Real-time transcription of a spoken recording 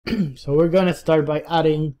So we're gonna start by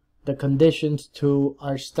adding the conditions to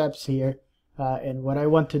our steps here, and what I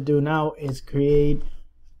want to do now is create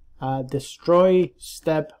a destroy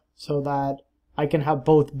step so that I can have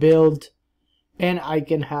both build and I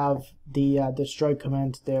can have the destroy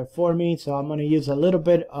commands there for me. So I'm going to use a little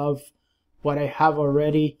bit of what I have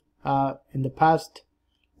already in the past.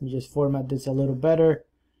 Let me just format this a little better,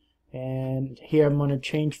 and here I'm going to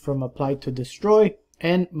change from apply to destroy,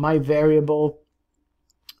 and my variable,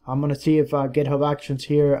 I'm going to see if GitHub Actions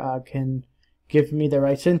here can give me the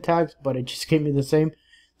right syntax, but it just gave me the same.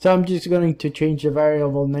 So I'm just going to change the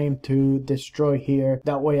variable name to destroy here.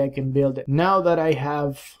 That way I can build it. Now that I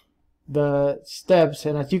have the steps,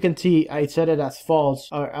 and as you can see, I set it as false,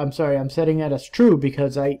 or I'm sorry, I'm setting it as true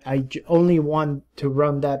because I only want to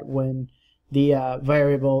run that when the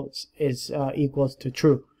variable is equals to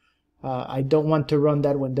true. I don't want to run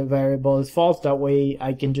that when the variable is false. That way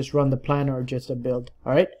I can just run the plan or just a build.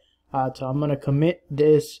 Alright, so I'm going to commit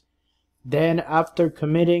this. Then after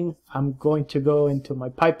committing, I'm going to go into my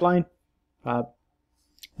pipeline.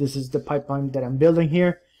 This is the pipeline that I'm building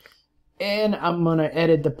here. And I'm going to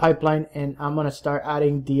edit the pipeline, and I'm going to start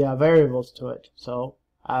adding the variables to it. So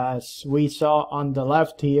as we saw on the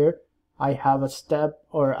left here, I have a step,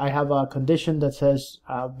 or I have a condition that says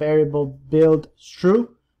variable build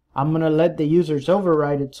true. I'm going to let the users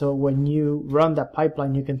override it, so when you run that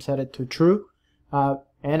pipeline you can set it to true. And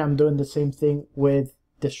I'm doing the same thing with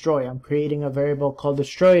destroy. I'm creating a variable called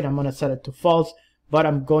destroy, and I'm going to set it to false, but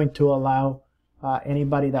I'm going to allow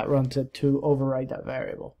anybody that runs it to override that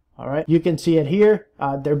variable. Alright, you can see it here.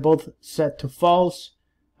 They're both set to false.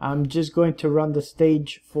 I'm just going to run the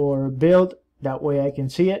stage for build. That way I can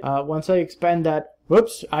see it. Once I expand that,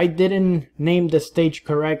 whoops, I didn't name the stage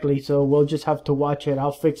correctly, so we'll just have to watch it.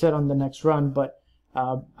 I'll fix it on the next run, but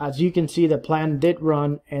as you can see, the plan did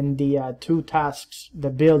run, and the two tasks,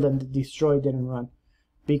 the build and the destroy, didn't run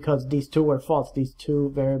because these two were false. These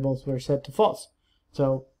two variables were set to false.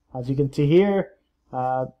 So as you can see here,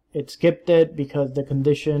 it skipped it because the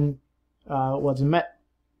condition wasn't met.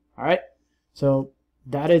 Alright, so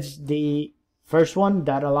that is the first one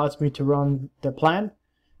that allows me to run the plan.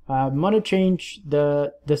 I'm going to change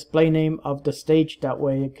the display name of the stage, that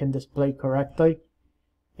way it can display correctly.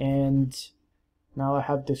 And now I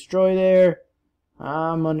have destroy there.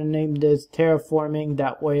 I'm going to name this terraforming,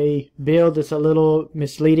 that way build is a little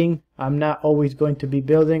misleading. I'm not always going to be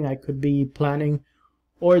building, I could be planning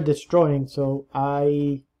or destroying, so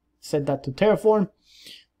I set that to Terraform.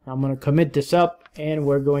 I'm going to commit this up, and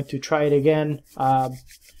we're going to try it again.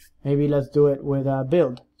 Maybe let's do it with a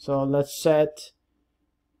build. So let's set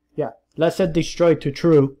destroy to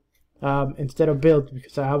true instead of build,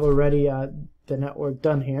 because I have already the network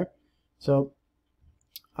done here. So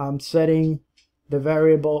I'm setting the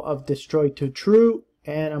variable of destroy to true,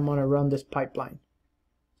 and I'm going to run this pipeline.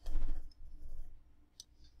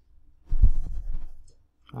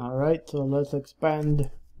 Alright, so let's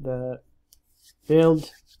expand the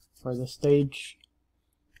build for the stage.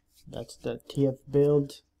 That's the TF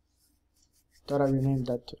build. Thought I renamed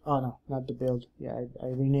that to, oh no, not the build. Yeah, I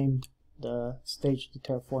renamed the stage to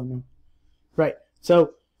terraforming. Right,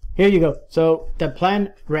 so here you go. So the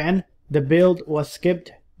plan ran, the build was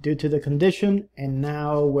skipped due to the condition, and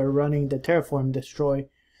now we're running the terraform destroy.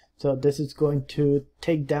 So this is going to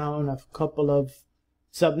take down a couple of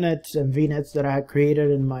subnets and VNets that I had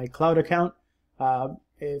created in my cloud account.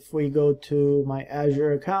 If we go to my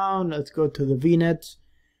Azure account, let's go to the VNets,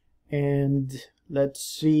 and let's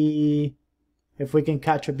see if we can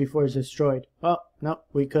catch it before it's destroyed. Oh, no,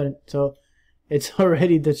 we couldn't. So it's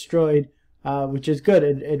already destroyed, which is good.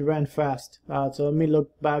 It ran fast. So let me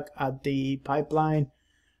look back at the pipeline.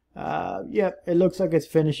 Yeah, it looks like it's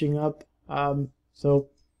finishing up. So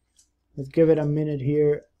let's give it a minute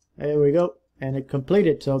here. There we go. And it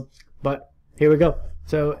completed. So, but here we go.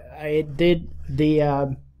 So I did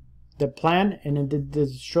the plan, and it did the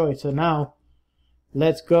destroy. So now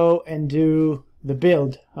let's go and do the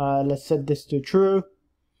build. Let's set this to true,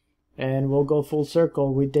 and we'll go full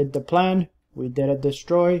circle. We did the plan, we did a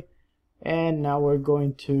destroy, and now we're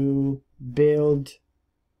going to build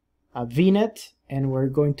a VNet, and we're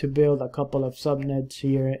going to build a couple of subnets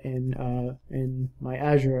here in my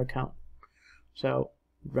Azure account. So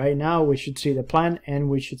right now we should see the plan, and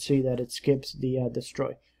we should see that it skips the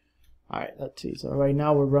destroy. Alright, let's see. So right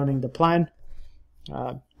now we're running the plan.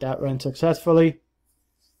 That ran successfully.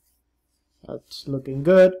 That's looking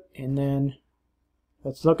good. And then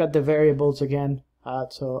let's look at the variables again.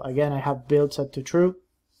 So again, I have build set to true,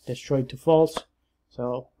 destroy to false.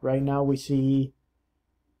 So right now we see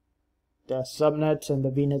the subnets and the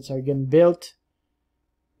VNets are getting built.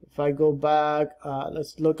 If I go back,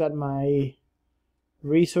 let's look at my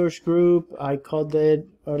resource group. I called it,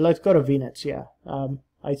 or let's go to VNets. Yeah,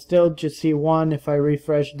 I still just see one. If I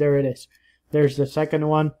refresh, there it is. There's the second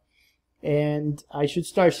one, and I should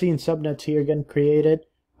start seeing subnets here getting created.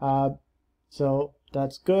 So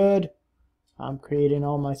that's good. I'm creating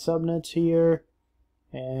all my subnets here,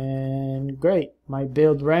 and great. My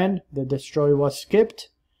build ran. The destroy was skipped,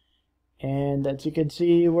 and as you can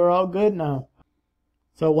see, we're all good now.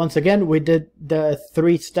 So once again, we did the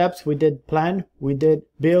 3 steps. We did plan, we did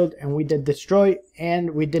build, and we did destroy,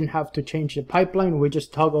 and we didn't have to change the pipeline. We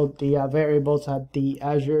just toggled the variables at the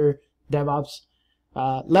Azure DevOps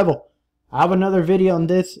level. I have another video on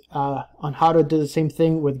this, on how to do the same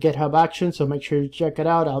thing with GitHub Actions, so make sure you check it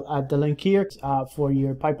out. I'll add the link here for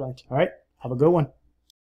your pipelines. All right, have a good one.